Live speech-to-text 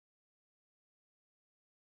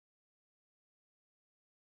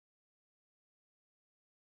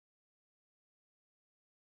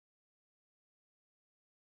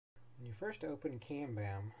you first open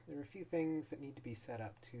CamBam, there are a few things that need to be set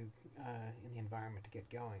up to in the environment to get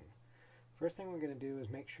going. First thing we're going to do is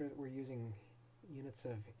make sure that we're using units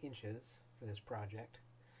of inches for this project.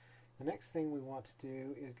 The next thing we want to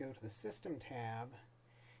do is go to the System tab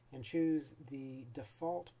and choose the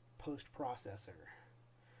default post-processor.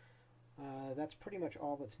 That's pretty much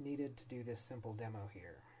all that's needed to do this simple demo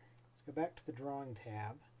here. Let's go back to the Drawing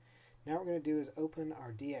tab. Now what we're going to do is open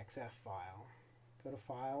our DXF file. Go to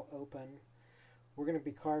File, Open. We're going to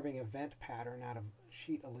be carving a vent pattern out of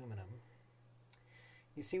sheet aluminum.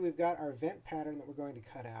 You see we've got our vent pattern that we're going to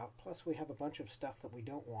cut out, plus we have a bunch of stuff that we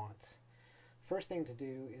don't want. First thing to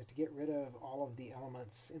do is to get rid of all of the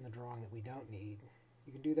elements in the drawing that we don't need.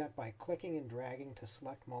 You can do that by clicking and dragging to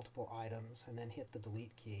select multiple items and then hit the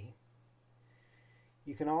delete key.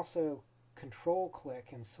 You can also control click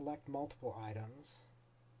and select multiple items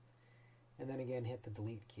and then again hit the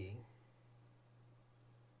delete key.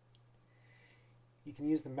 You can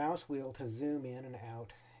use the mouse wheel to zoom in and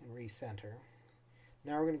out and recenter.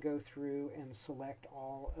 Now we're going to go through and select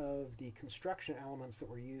all of the construction elements that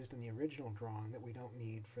were used in the original drawing that we don't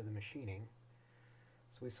need for the machining.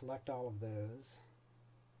 So we select all of those.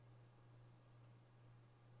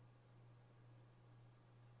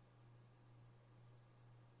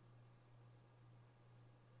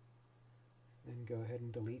 Then go ahead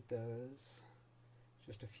and delete those.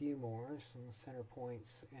 Just a few more, some center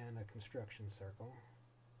points and a construction circle.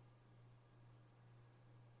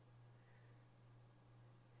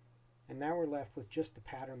 And now we're left with just the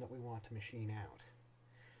pattern that we want to machine out.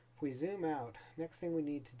 If we zoom out, next thing we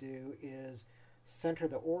need to do is center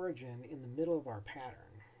the origin in the middle of our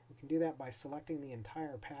pattern. We can do that by selecting the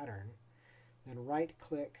entire pattern, then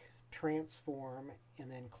right-click, transform, and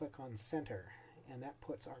then click on center. And that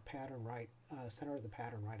puts our pattern right, center of the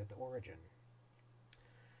pattern right at the origin.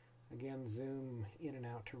 Again, zoom in and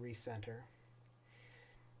out to recenter.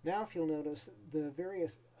 Now if you'll notice, the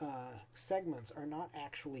various segments are not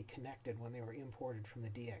actually connected when they were imported from the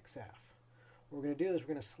DXF. What we're going to do is we're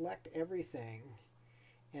going to select everything,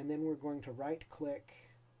 and then we're going to right-click,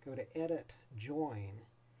 go to Edit, Join,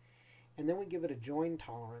 and then we give it a join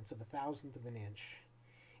tolerance of 1/1000 of an inch,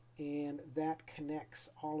 and that connects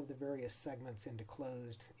all of the various segments into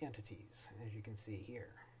closed entities, as you can see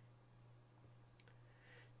here.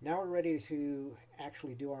 Now we're ready to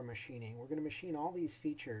actually do our machining. We're going to machine all these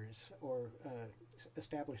features or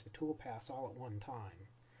establish the tool paths all at one time.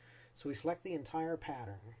 So we select the entire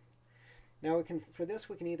pattern. Now we can, for this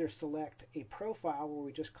we can either select a profile where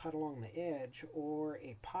we just cut along the edge or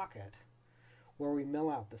a pocket where we mill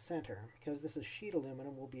out the center. Because this is sheet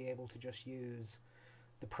aluminum, we'll be able to just use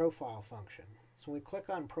the profile function. So when we click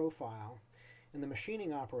on profile, in the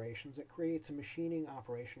machining operations it creates a machining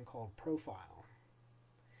operation called profile.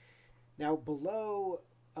 Now below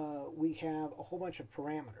we have a whole bunch of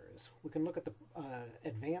parameters. We can look at the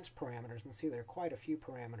advanced parameters and see there are quite a few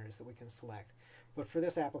parameters that we can select. But for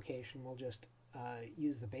this application we'll just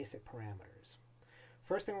use the basic parameters.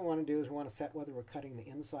 First thing we want to do is we want to set whether we're cutting the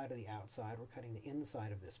inside or the outside. We're cutting the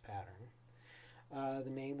inside of this pattern.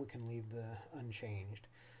 The name we can leave unchanged.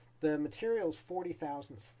 The material is 40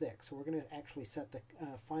 thousandths thick, so we're going to actually set the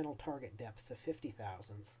final target depth to 50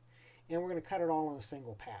 thousandths. And we're going to cut it all on a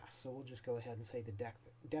single pass, so we'll just go ahead and say the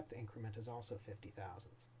depth increment is also 50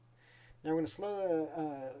 thousandths. Now we're going to slow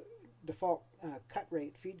the default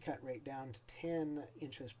feed cut rate down to 10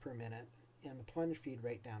 inches per minute and the plunge feed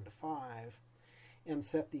rate down to 5, and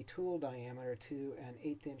set the tool diameter to an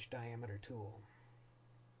 1/8 inch diameter tool.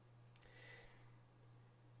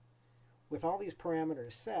 With all these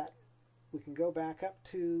parameters set, we can go back up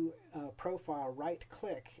to Profile,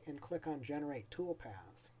 right-click, and click on Generate Tool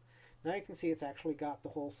Paths. Now you can see it's actually got the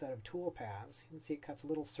whole set of tool paths. You can see it cuts a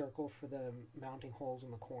little circle for the mounting holes in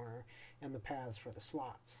the corner and the paths for the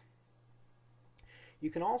slots. You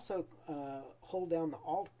can also hold down the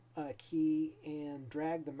Alt key and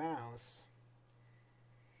drag the mouse,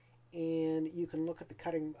 and you can look at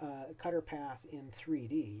the cutter path in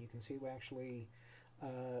 3D. You can see we actually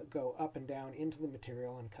go up and down into the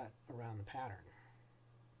material and cut around the pattern.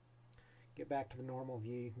 Get back to the normal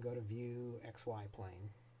view, you can go to View, XY plane.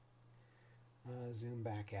 Zoom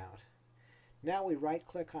back out. Now we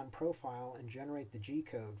right-click on Profile and generate the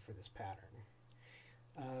G-code for this pattern.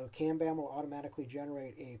 CamBam will automatically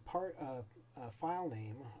generate a file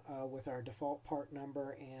name with our default part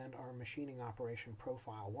number and our machining operation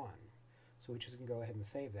Profile 1. So we just can go ahead and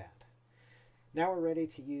save that. Now we're ready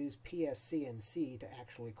to use CNC to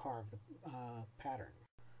actually carve the pattern.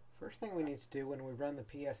 First thing we need to do when we run the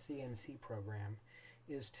CNC program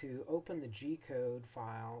is to open the G-code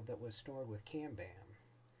file that was stored with CamBam.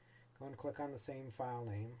 Go and click on the same file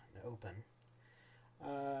name and open.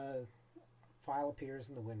 File appears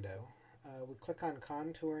in the window. We click on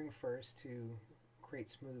contouring first to create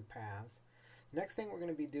smooth paths. Next thing we're going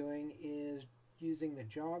to be doing is using the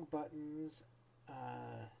jog buttons,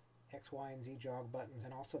 X, Y, and Z jog buttons,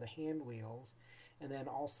 and also the hand wheels, and then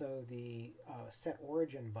also the set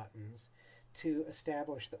origin buttons to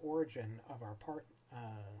establish the origin of our part.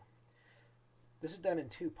 This is done in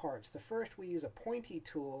two parts. The first, we use a pointy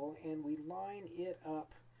tool and we line it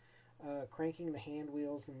up, cranking the hand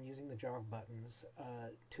wheels and using the jog buttons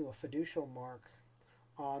to a fiducial mark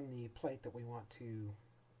on the plate that we want to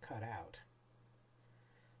cut out.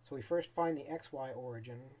 So we first find the XY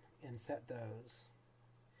origin and set those.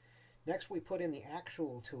 Next we put in the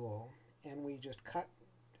actual tool and we just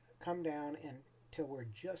come down until we're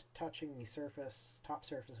just touching the top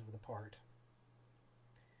surface of the part.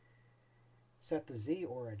 Set the Z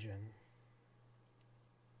origin.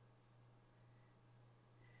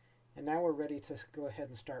 And now we're ready to go ahead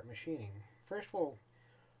and start machining. First we'll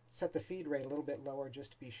set the feed rate a little bit lower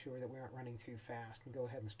just to be sure that we aren't running too fast, and go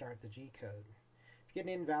ahead and start the G code. If you get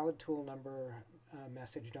an invalid tool number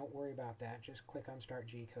message, don't worry about that. Just click on Start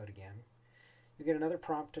G code again. You get another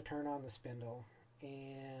prompt to turn on the spindle,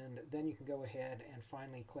 and then you can go ahead and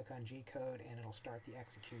finally click on G code and it'll start the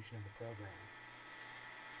execution of the program.